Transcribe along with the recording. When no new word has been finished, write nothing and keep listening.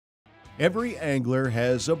Every angler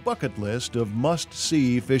has a bucket list of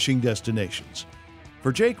must-see fishing destinations.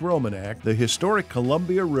 For Jake Romanack, the historic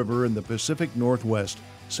Columbia River in the Pacific Northwest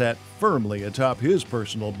sat firmly atop his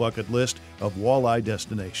personal bucket list of walleye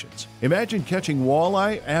destinations. Imagine catching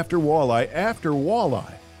walleye after walleye after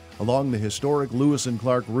walleye along the historic Lewis and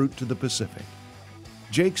Clark route to the Pacific.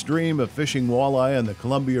 Jake's dream of fishing walleye on the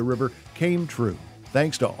Columbia River came true,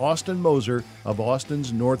 thanks to Austin Moser of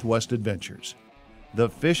Austin's Northwest Adventures. The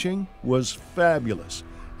fishing was fabulous,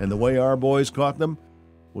 and the way our boys caught them,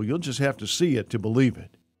 well, you'll just have to see it to believe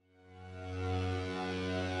it.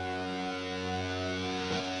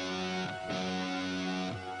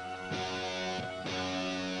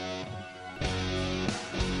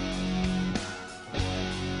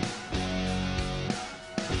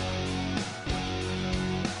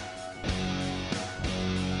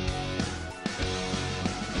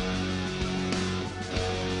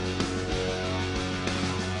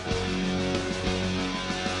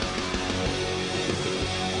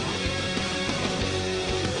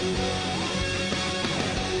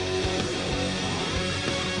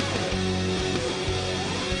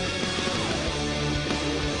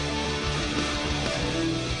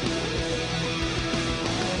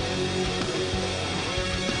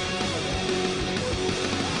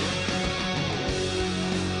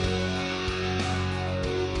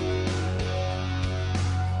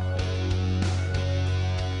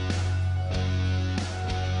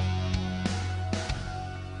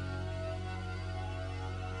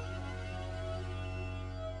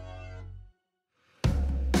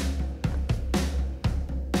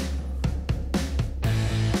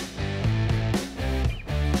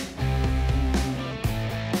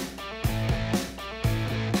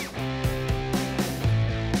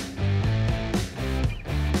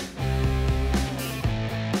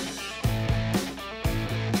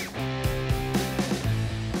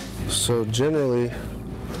 So generally,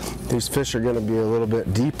 these fish are going to be a little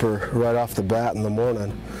bit deeper right off the bat in the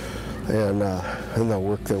morning, and they'll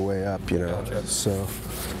work their way up, you know. Gotcha. So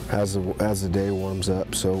as the day warms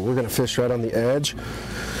up, so we're going to fish right on the edge,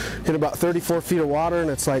 in about 34 feet of water, and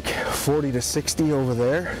it's like 40 to 60 over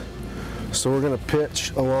there. So we're going to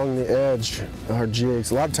pitch along the edge our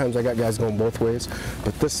jigs. A lot of times I got guys going both ways,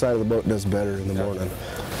 but this side of the boat does better in the morning.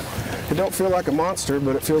 It don't feel like a monster,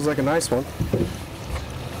 but it feels like a nice one.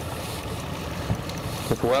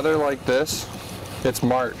 With weather like this, it's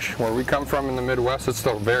March. Where we come from in the Midwest, it's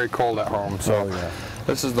still very cold at home. So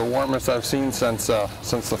this is the warmest I've seen since the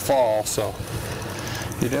fall. So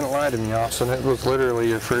you didn't lie to me, Austin. It was literally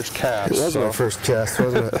your first cast. It was my first cast,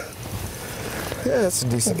 wasn't it? Yeah, that's a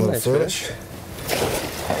decent little fish.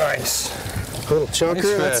 Nice. A little chunker.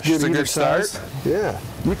 Nice that's good. Good, a good start. Yeah.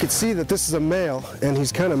 You can see that this is a male, and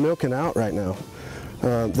he's kind of milking out right now.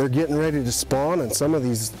 They're getting ready to spawn, and some of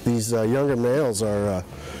these younger males are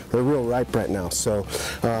they're real ripe right now. So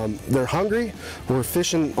they're hungry. We're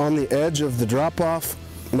fishing on the edge of the drop-off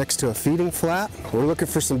next to a feeding flat. We're looking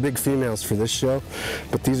for some big females for this show,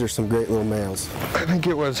 but these are some great little males. I think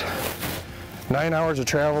it was 9 hours of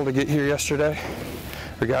travel to get here yesterday.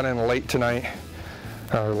 We got in late tonight,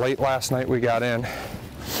 or late last night we got in,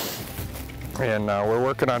 and we're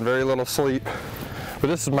working on very little sleep. But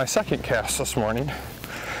this is my second cast this morning,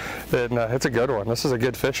 and it's a good one. This is a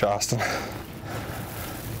good fish, Austin.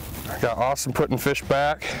 I got Austin putting fish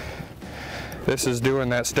back. This is doing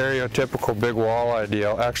that stereotypical big walleye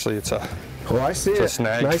deal. Actually, it's a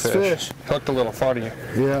snag nice fish. Hooked a little funny.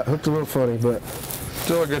 Yeah, hooked a little funny, but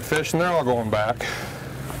still a good fish, and they're all going back.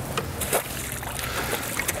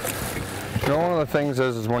 You know, one of the things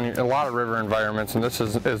is when you're in a lot of river environments, and this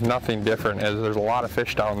is nothing different, is there's a lot of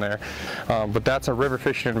fish down there, but that's a river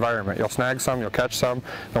fishing environment. You'll snag some, you'll catch some,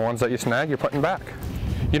 the ones that you snag, you're putting back.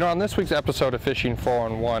 You know, on this week's episode of Fishing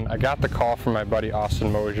 4-on-1, I got the call from my buddy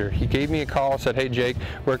Austin Moser. He gave me a call and said, hey Jake,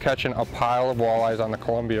 we're catching a pile of walleyes on the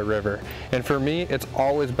Columbia River. And for me, it's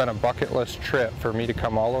always been a bucket list trip for me to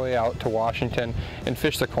come all the way out to Washington and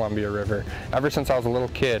fish the Columbia River. Ever since I was a little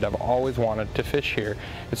kid, I've always wanted to fish here.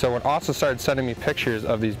 And so when Austin started sending me pictures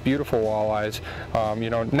of these beautiful walleyes, you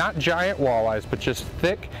know, not giant walleyes, but just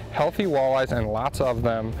thick, healthy walleyes and lots of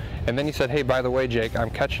them. And then he said, hey, by the way, Jake,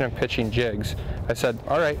 I'm catching and pitching jigs. I said,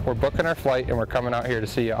 all right, we're booking our flight and we're coming out here to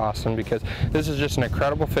see you, Austin, because this is just an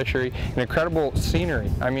incredible fishery, an incredible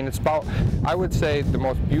scenery. I mean, it's about, I would say, the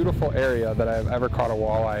most beautiful area that I've ever caught a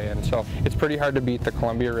walleye in. So it's pretty hard to beat the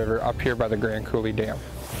Columbia River up here by the Grand Coulee Dam.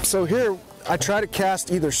 So here, I try to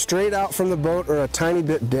cast either straight out from the boat or a tiny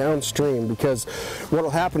bit downstream, because what will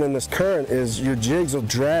happen in this current is your jigs will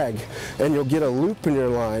drag and you'll get a loop in your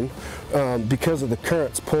line because of the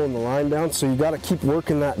currents pulling the line down. So you got to keep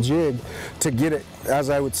working that jig to get it, as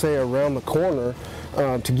I would say, around the corner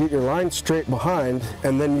to get your line straight behind,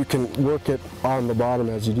 and then you can work it on the bottom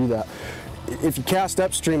as you do that. If you cast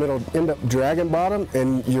upstream, it'll end up dragging bottom,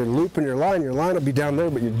 and you're looping your line will be down there,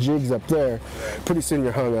 but your jig's up there. Pretty soon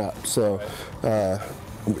you're hung up. So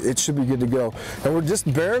it should be good to go. And we're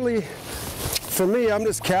just barely, for me, I'm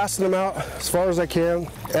just casting them out as far as I can,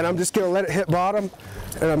 and I'm just gonna let it hit bottom,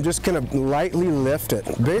 and I'm just gonna lightly lift it.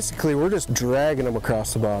 Basically, we're just dragging them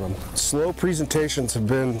across the bottom. Slow presentations have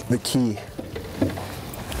been the key.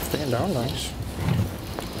 Staying down nice.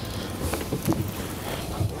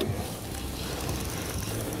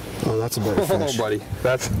 Oh, that's a better fish. Oh, buddy,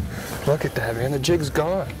 look at that, man, the jig's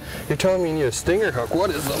gone. You're telling me you need a stinger hook.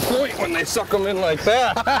 What is the point when they suck them in like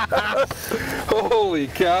that? Holy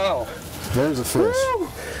cow. There's a fish. Woo!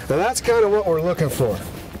 And that's kind of what we're looking for.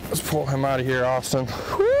 Let's pull him out of here, Austin.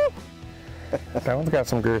 Woo! That one's got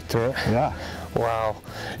some girth to it. Yeah. Wow.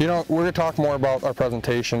 You know, we're going to talk more about our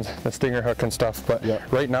presentations, the stinger hook and stuff, but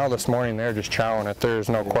right now this morning they're just chowing it. There's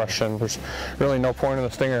no question. There's really no point in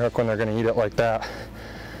the stinger hook when they're going to eat it like that.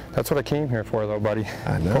 That's what I came here for, though, buddy.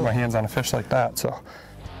 I know. Put my hands on a fish like that, so.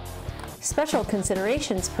 Special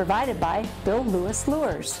considerations provided by Bill Lewis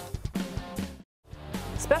Lures.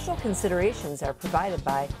 Special considerations are provided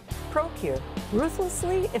by ProCure,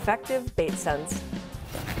 ruthlessly effective bait suns.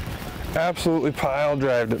 Absolutely pile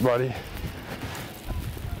drived it, buddy.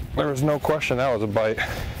 There was no question that was a bite.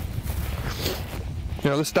 You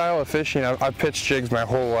know, this style of fishing, I've pitched jigs my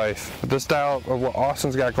whole life, but this style of what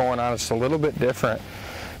Austin's got going on is a little bit different.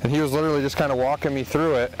 And he was literally just kind of walking me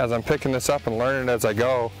through it as I'm picking this up and learning as I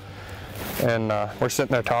go. And we're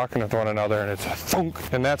sitting there talking with one another, and it's a thunk.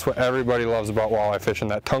 And that's what everybody loves about walleye fishing,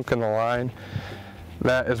 that tunk in the line.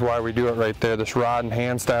 That is why we do it right there, this rod and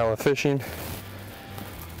hand style of fishing.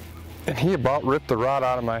 And he about ripped the rod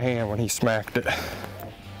out of my hand when he smacked it.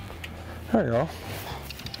 There you go.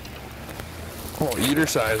 A little eater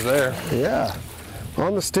size there. Yeah,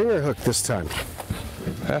 on the stinger hook this time.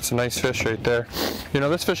 That's a nice fish right there. You know,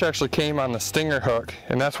 this fish actually came on the stinger hook,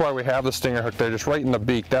 and that's why we have the stinger hook there, just right in the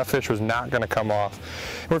beak. That fish was not going to come off.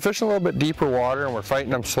 We're fishing a little bit deeper water, and we're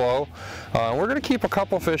fighting them slow. We're going to keep a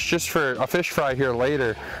couple fish just for a fish fry here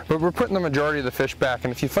later, but we're putting the majority of the fish back.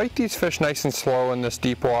 And if you fight these fish nice and slow in this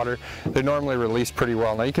deep water, they normally release pretty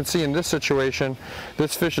well. Now you can see in this situation,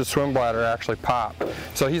 this fish's swim bladder actually popped.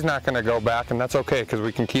 So he's not going to go back, and that's okay, because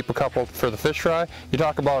we can keep a couple for the fish fry. You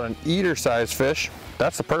talk about an eater-sized fish,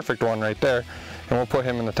 that's the perfect one right there. And we'll put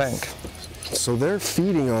him in the tank. So they're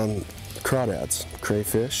feeding on crawdads,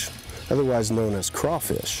 crayfish, otherwise known as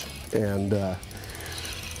crawfish. And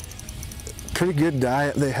pretty good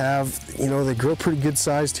diet they have. You know, they grow pretty good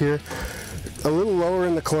sized here. A little lower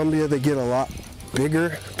in the Columbia, they get a lot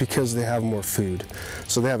bigger because they have more food.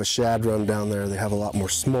 So they have a shad run down there. They have a lot more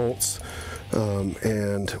smolts.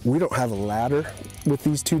 And we don't have a ladder with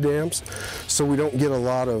these two dams, so we don't get a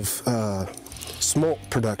lot of smolt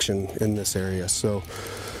production in this area. So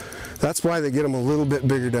that's why they get them a little bit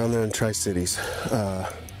bigger down there in Tri-Cities.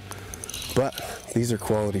 But these are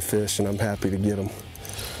quality fish, and I'm happy to get them.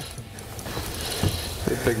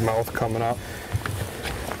 Big mouth coming up.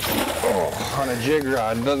 Oh, on a jig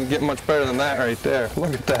rod. It doesn't get much better than that right there.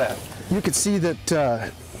 Look at that. You can see that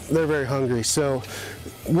they're very hungry. So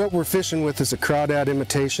what we're fishing with is a crawdad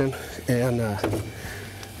imitation, and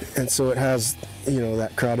so it has, you know,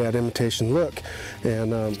 that crawdad imitation look,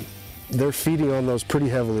 and they're feeding on those pretty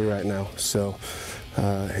heavily right now. So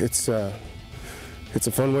it's a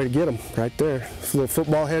fun way to get them right there. A little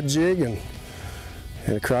football head jig and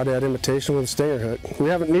a crawdad imitation with a stinger hook. We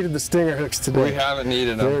haven't needed the stinger hooks today. We haven't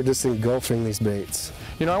needed them. They're just engulfing these baits.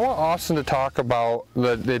 You know, I want Austin to talk about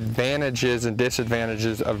the advantages and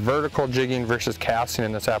disadvantages of vertical jigging versus casting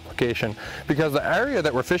in this application, because the area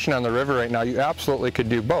that we're fishing on the river right now, you absolutely could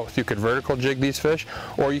do both. You could vertical jig these fish,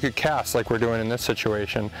 or you could cast like we're doing in this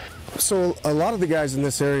situation. So a lot of the guys in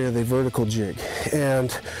this area, they vertical jig,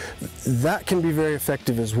 and that can be very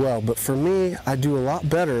effective as well. But for me, I do a lot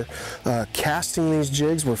better casting these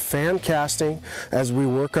jigs. We're fan casting as we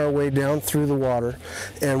work our way down through the water,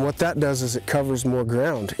 and what that does is it covers more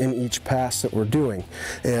ground in each pass that we're doing.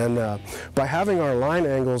 And by having our line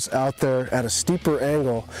angles out there at a steeper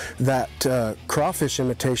angle, that crawfish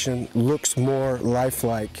imitation looks more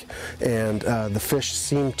lifelike, and the fish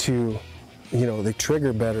seem to, you know, they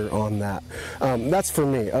trigger better on that. That's for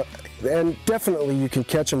me. And definitely you can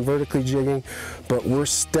catch them vertically jigging, but we're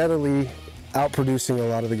steadily outproducing a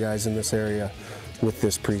lot of the guys in this area with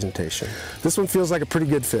this presentation. This one feels like a pretty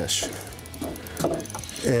good fish.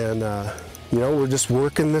 And You know, we're just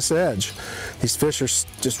working this edge. These fish are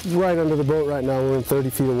just right under the boat right now. We're in 30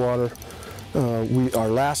 feet of water. Our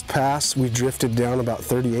last pass, we drifted down about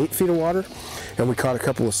 38 feet of water, and we caught a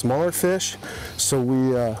couple of smaller fish. So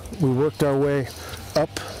we worked our way up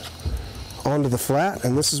onto the flat,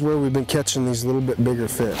 and this is where we've been catching these little bit bigger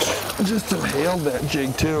fish. I just inhaled that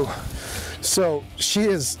jig too. So she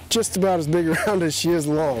is just about as big around as she is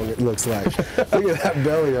long, it looks like. Look at that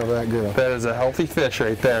belly of that girl. That is a healthy fish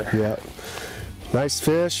right there. Yeah. Nice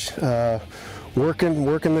fish.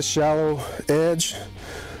 Working the shallow edge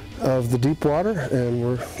of the deep water, and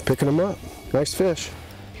we're picking them up. Nice fish.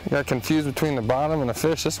 Got confused between the bottom and the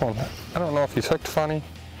fish. This one, I don't know if he's hooked funny,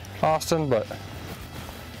 Austin, but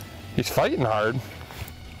he's fighting hard.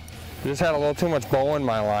 Just had a little too much bow in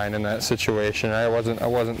my line in that situation. I wasn't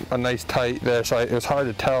a nice tight there, so it was hard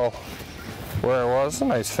to tell where it was. A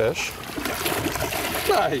nice fish.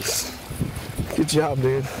 Nice. Good job,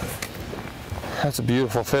 dude. That's a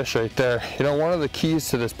beautiful fish right there. You know, one of the keys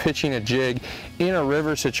to this pitching a jig in a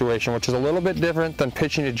river situation, which is a little bit different than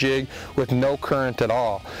pitching a jig with no current at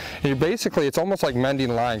all. And you basically, it's almost like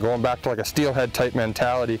mending line, going back to like a steelhead type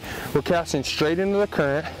mentality. We're casting straight into the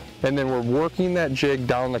current, and then we're working that jig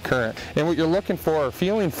down the current. And what you're looking for or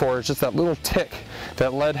feeling for is just that little tick,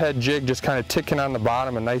 that lead head jig just kind of ticking on the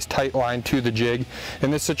bottom, a nice tight line to the jig.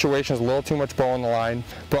 In this situation, is a little too much bow in the line,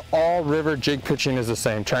 but all river jig pitching is the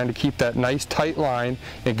same, trying to keep that nice tight line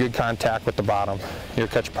in good contact with the bottom. You'll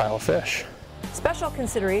catch a pile of fish. Special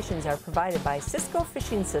considerations are provided by Cisco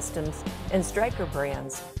Fishing Systems and Striker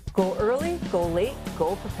brands. Go early, go late,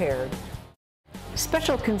 go prepared.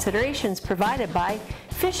 Special considerations provided by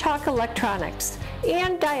Fish Hawk Electronics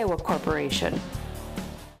and Daiwa Corporation.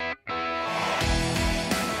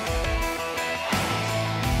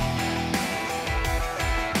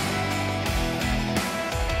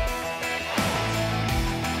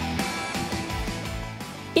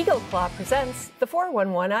 Eagle Claw presents the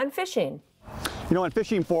 411 on fishing. You know, in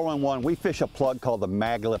Fishing 411, we fish a plug called the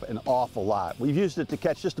Maglip an awful lot. We've used it to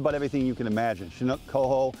catch just about everything you can imagine. Chinook,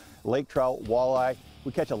 coho, lake trout, walleye.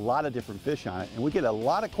 We catch a lot of different fish on it, and we get a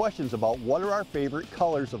lot of questions about what are our favorite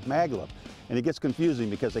colors of Maglip. And it gets confusing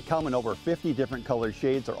because they come in over 50 different color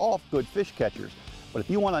shades. They're all good fish catchers. But if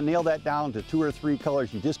you want to nail that down to 2 or 3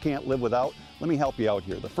 colors you just can't live without, let me help you out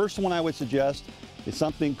here. The first one I would suggest is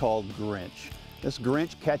something called Grinch. This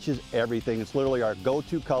Grinch catches everything. It's literally our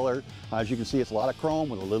go-to color. As you can see, it's a lot of chrome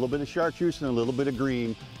with a little bit of chartreuse and a little bit of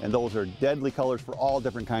green, and those are deadly colors for all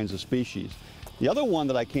different kinds of species. The other one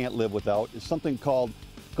that I can't live without is something called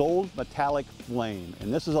Gold Metallic Flame.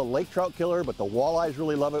 And this is a lake trout killer, but the walleyes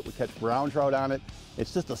really love it. We catch brown trout on it.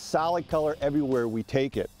 It's just a solid color everywhere we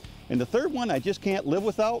take it. And the third one I just can't live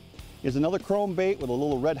without is another chrome bait with a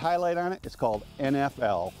little red highlight on it. It's called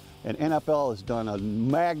NFL. And NFL has done a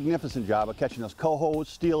magnificent job of catching us coho,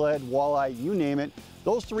 steelhead, walleye, you name it.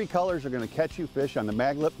 Those 3 colors are going to catch you fish on the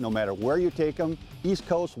Maglip no matter where you take them, East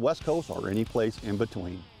Coast, West Coast, or any place in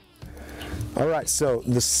between. All right, so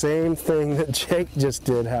the same thing that Jake just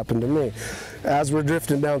did happened to me. As we're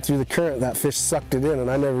drifting down through the current, that fish sucked it in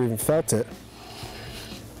and I never even felt it.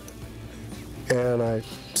 And I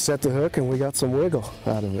set the hook and we got some wiggle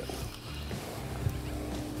out of it.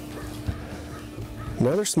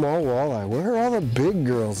 Another small walleye. Where are all the big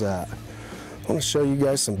girls at? I want to show you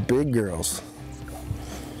guys some big girls.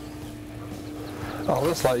 I'll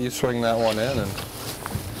just let you swing that one in, and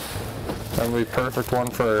that'll be a perfect one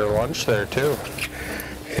for lunch there too.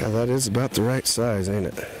 Yeah, that is about the right size, ain't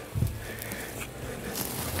it?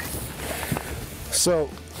 So,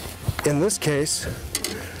 in this case,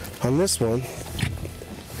 on this one,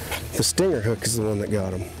 the stinger hook is the one that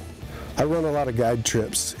got him. I run a lot of guide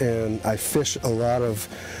trips and I fish a lot of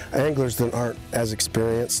anglers that aren't as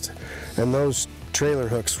experienced, and those trailer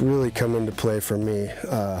hooks really come into play for me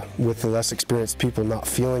with the less experienced people not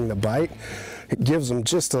feeling the bite. It gives them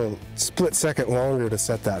just a split second longer to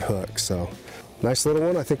set that hook. So nice little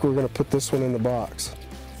one. I think we're going to put this one in the box.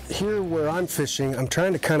 Here where I'm fishing, I'm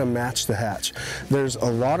trying to kind of match the hatch. There's a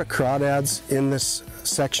lot of crawdads in this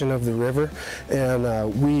section of the river,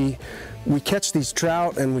 and we catch these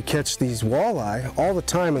trout and we catch these walleye all the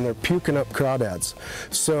time, and they're puking up crawdads.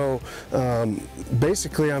 So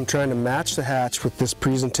basically I'm trying to match the hatch with this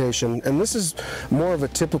presentation, and this is more of a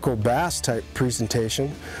typical bass type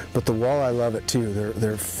presentation, but the walleye love it too.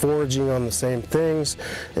 They're foraging on the same things,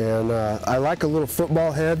 and I like a little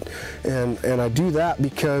football head, and I do that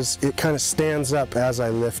because it kind of stands up as I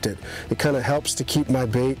lift it. It kind of helps to keep my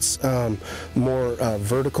baits more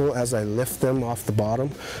vertical as I lift them off the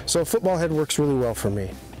bottom. So a football head works really well for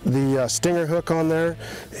me. the stinger hook on there,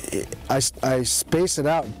 I space it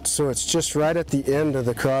out so it's just right at the end of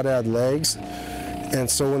the crawdad legs. And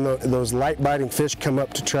so when those light biting fish come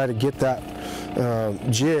up to try to get that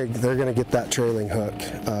jig, they're going to get that trailing hook.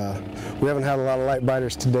 We haven't had a lot of light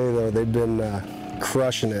biters today though. They've been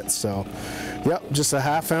crushing it. So yep, just a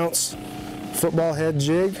 1/2 ounce football head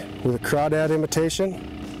jig with a crawdad imitation.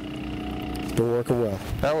 It's been working well.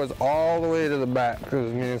 That was all the way to the back. I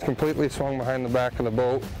mean, it was completely swung behind the back of the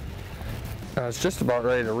boat. I was just about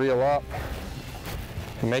ready to reel up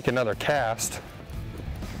and make another cast.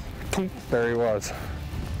 There he was.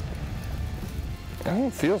 And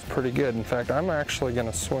it feels pretty good. In fact, I'm actually going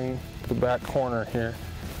to swing the back corner here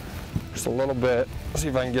just a little bit. See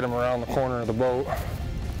if I can get him around the corner of the boat.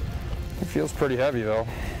 It feels pretty heavy though.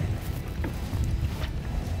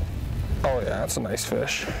 Oh yeah, that's a nice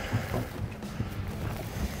fish.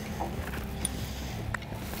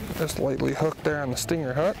 Just lightly hooked there on the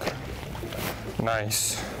stinger hook.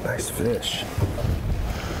 Nice. Nice fish.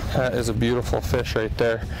 That is a beautiful fish right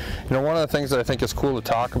there. You know, one of the things that I think is cool to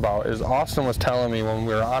talk about is Austin was telling me when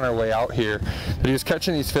we were on our way out here that he was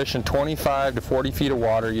catching these fish in 25 to 40 feet of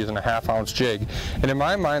water using a 1/2 ounce jig. And in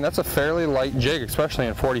my mind, that's a fairly light jig, especially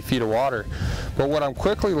in 40 feet of water. But what I'm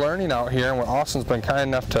quickly learning out here, and what Austin's been kind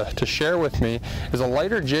enough to share with me, is a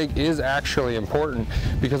lighter jig is actually important,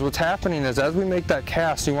 because what's happening is as we make that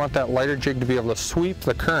cast, you want that lighter jig to be able to sweep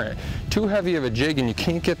the current. Too heavy of a jig and you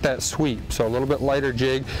can't get that sweep. So a little bit lighter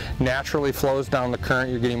jig naturally flows down the current.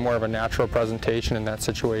 You're getting more of a natural presentation in that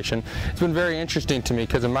situation. It's been very interesting to me,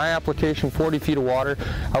 because in my application, 40 feet of water,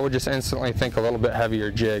 I would just instantly think a little bit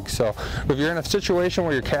heavier jig. So if you're in a situation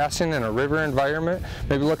where you're casting in a river environment,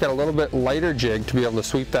 maybe look at a little bit lighter jig to be able to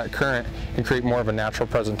sweep that current and create more of a natural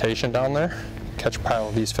presentation down there. Catch a pile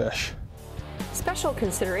of these fish. Special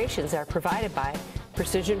considerations are provided by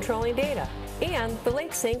Precision Trolling Data and the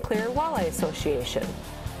Lake St. Clair Walleye Association.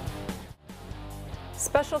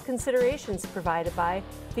 Special considerations provided by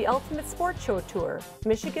the Ultimate Sport Show Tour,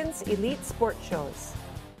 Michigan's elite sport shows.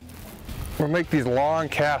 We'll make these long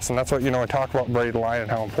casts, and that's what, you know, I talk about braided line and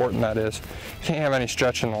how important that is. You can't have any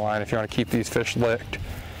stretch in the line if you want to keep these fish licked.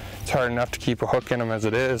 It's hard enough to keep a hook in them as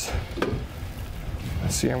it is.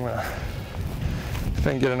 Let's see, I'm gonna, if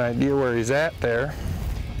I can get an idea where he's at there.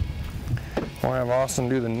 I'll have Austin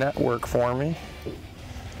do the net work for me.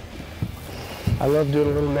 I love doing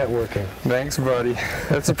a little networking. Thanks, buddy.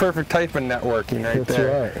 That's the perfect type of networking right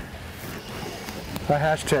there. That's right. I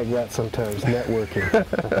hashtag that sometimes, networking.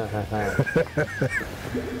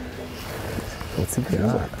 What's he got?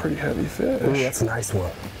 Those are pretty heavy fish. Ooh, that's a nice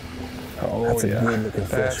one. Oh, that's yeah. a good looking fish.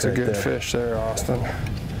 That's a good fish there, Austin.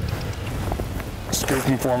 Scoop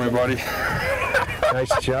him for me, buddy.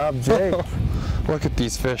 Nice job, Jake. Look at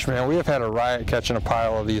these fish, man. We have had a riot catching a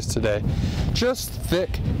pile of these today. Just thick,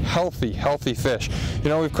 healthy fish. You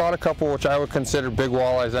know, we've caught a couple which I would consider big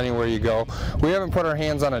walleyes anywhere you go. We haven't put our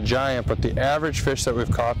hands on a giant, but the average fish that we've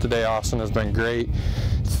caught today, Austin, has been great.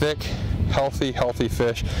 Thick, healthy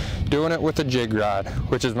fish. Doing it with a jig rod,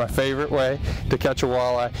 which is my favorite way to catch a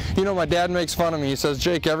walleye. You know, my dad makes fun of me. He says,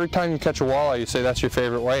 Jake, every time you catch a walleye, you say that's your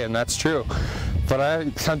favorite way, and that's true. But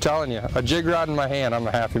I'm telling you, a jig rod in my hand, I'm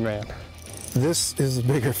a happy man. This is a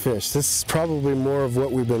bigger fish. This is probably more of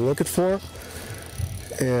what we've been looking for.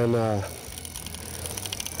 And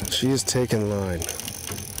she is taking line.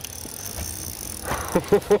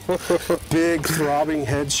 Big throbbing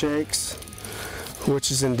head shakes,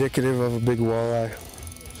 which is indicative of a big walleye.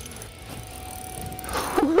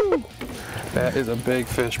 That is a big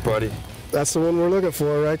fish, buddy. That's the one we're looking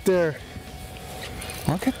for right there.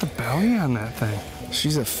 Look at the belly on that thing.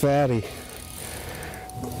 She's a fatty.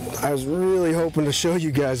 I was really hoping to show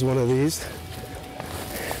you guys one of these.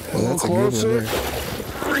 A little closer.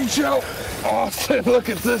 Reach out. Austin, look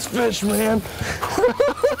at this fish, man.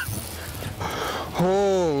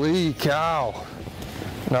 Holy cow.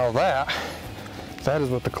 Now that is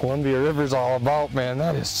what the Columbia River's all about, man.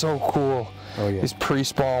 That is so cool. Oh, yeah. These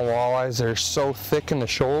pre-spawn walleyes, they're so thick in the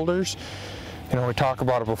shoulders. You know, we talked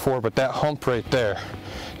about it before, but that hump right there,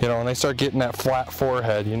 you know, when they start getting that flat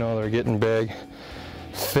forehead, you know, they're getting big.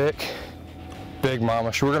 Thick, big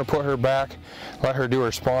mama. So we're gonna put her back, let her do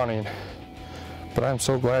her spawning. But I'm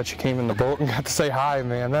so glad she came in the boat and got to say hi,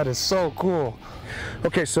 man. That is so cool.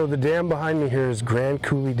 Okay, so the dam behind me here is Grand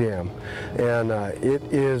Coulee Dam, and it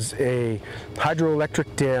is a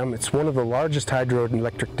hydroelectric dam. It's one of the largest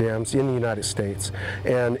hydroelectric dams in the United States,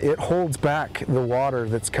 and it holds back the water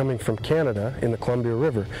that's coming from Canada in the Columbia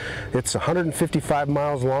River. It's 155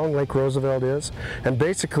 miles long, Lake Roosevelt is, and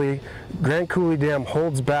basically Grand Coulee Dam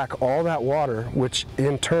holds back all that water, which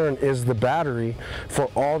in turn is the battery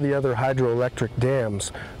for all the other hydroelectric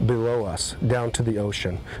dams below us down to the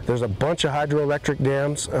ocean. There's a bunch of hydroelectric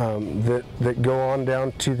dams that go on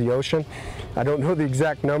down to the ocean. I don't know the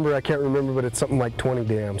exact number, I can't remember, but it's something like 20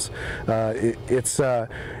 dams.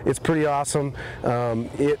 It's pretty awesome.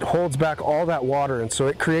 It holds back all that water, and so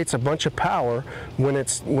it creates a bunch of power when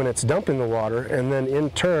it's dumping the water, and then in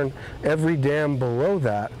turn every dam below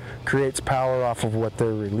that creates power off of what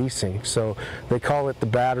they're releasing. So they call it the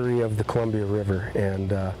battery of the Columbia River,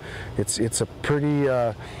 and it's a pretty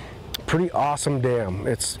awesome dam.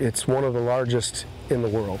 It's one of the largest in the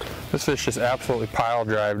world. This fish just absolutely pile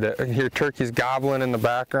drived it. You hear turkeys gobbling in the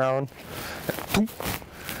background.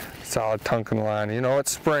 Solid tunking line. You know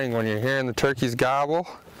it's spring when you're hearing the turkeys gobble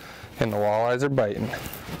and the walleyes are biting.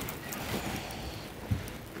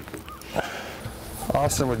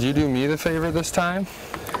 Austin, would you do me the favor this time?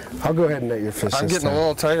 I'll go ahead and net your fish. I'm getting a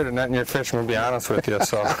little tired of netting your fish, I'm going to be honest with you.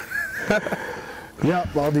 So.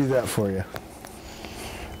 Yep, I'll do that for you.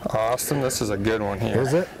 Austin, this is a good one here.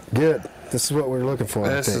 Is it? Good. This is what we're looking for.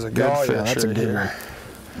 This is a good fish. Yeah, that's a good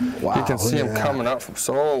one. Wow, you can see him coming up from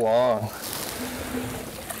so long.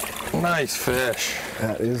 Nice fish.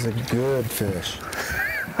 That is a good fish.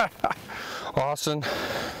 Austin,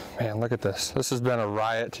 man, look at this. This has been a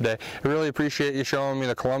riot today. I really appreciate you showing me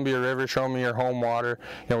the Columbia River, showing me your home water.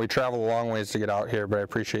 You know, we travel a long ways to get out here, but I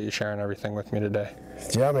appreciate you sharing everything with me today.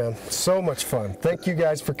 Yeah, man, so much fun. Thank you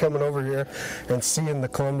guys for coming over here and seeing the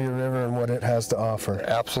Columbia River and what it has to offer.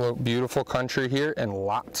 Absolute beautiful country here and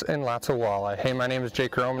lots of walleye. Hey, my name is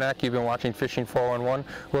Jake Romanack. You've been watching Fishing 411.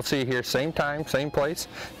 We'll see you here same time, same place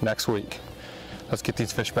next week. Let's get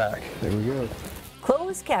these fish back. There we go.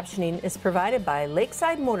 Closed captioning is provided by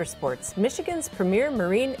Lakeside Motorsports, Michigan's premier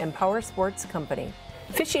marine and power sports company.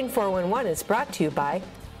 Fishing 411 is brought to you by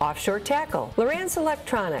Offshore Tackle, Lowrance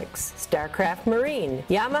Electronics, Starcraft Marine,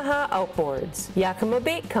 Yamaha Outboards, Yakima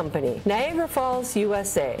Bait Company, Niagara Falls,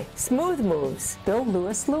 USA, Smooth Moves, Bill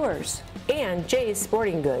Lewis Lures, and Jay's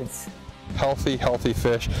Sporting Goods. Healthy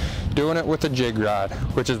fish, doing it with a jig rod,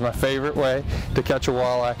 which is my favorite way to catch a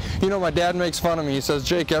walleye. You know, my dad makes fun of me. He says,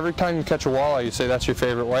 Jake, every time you catch a walleye, you say that's your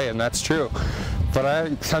favorite way, and that's true. But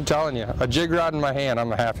I'm telling you, a jig rod in my hand,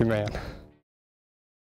 I'm a happy man.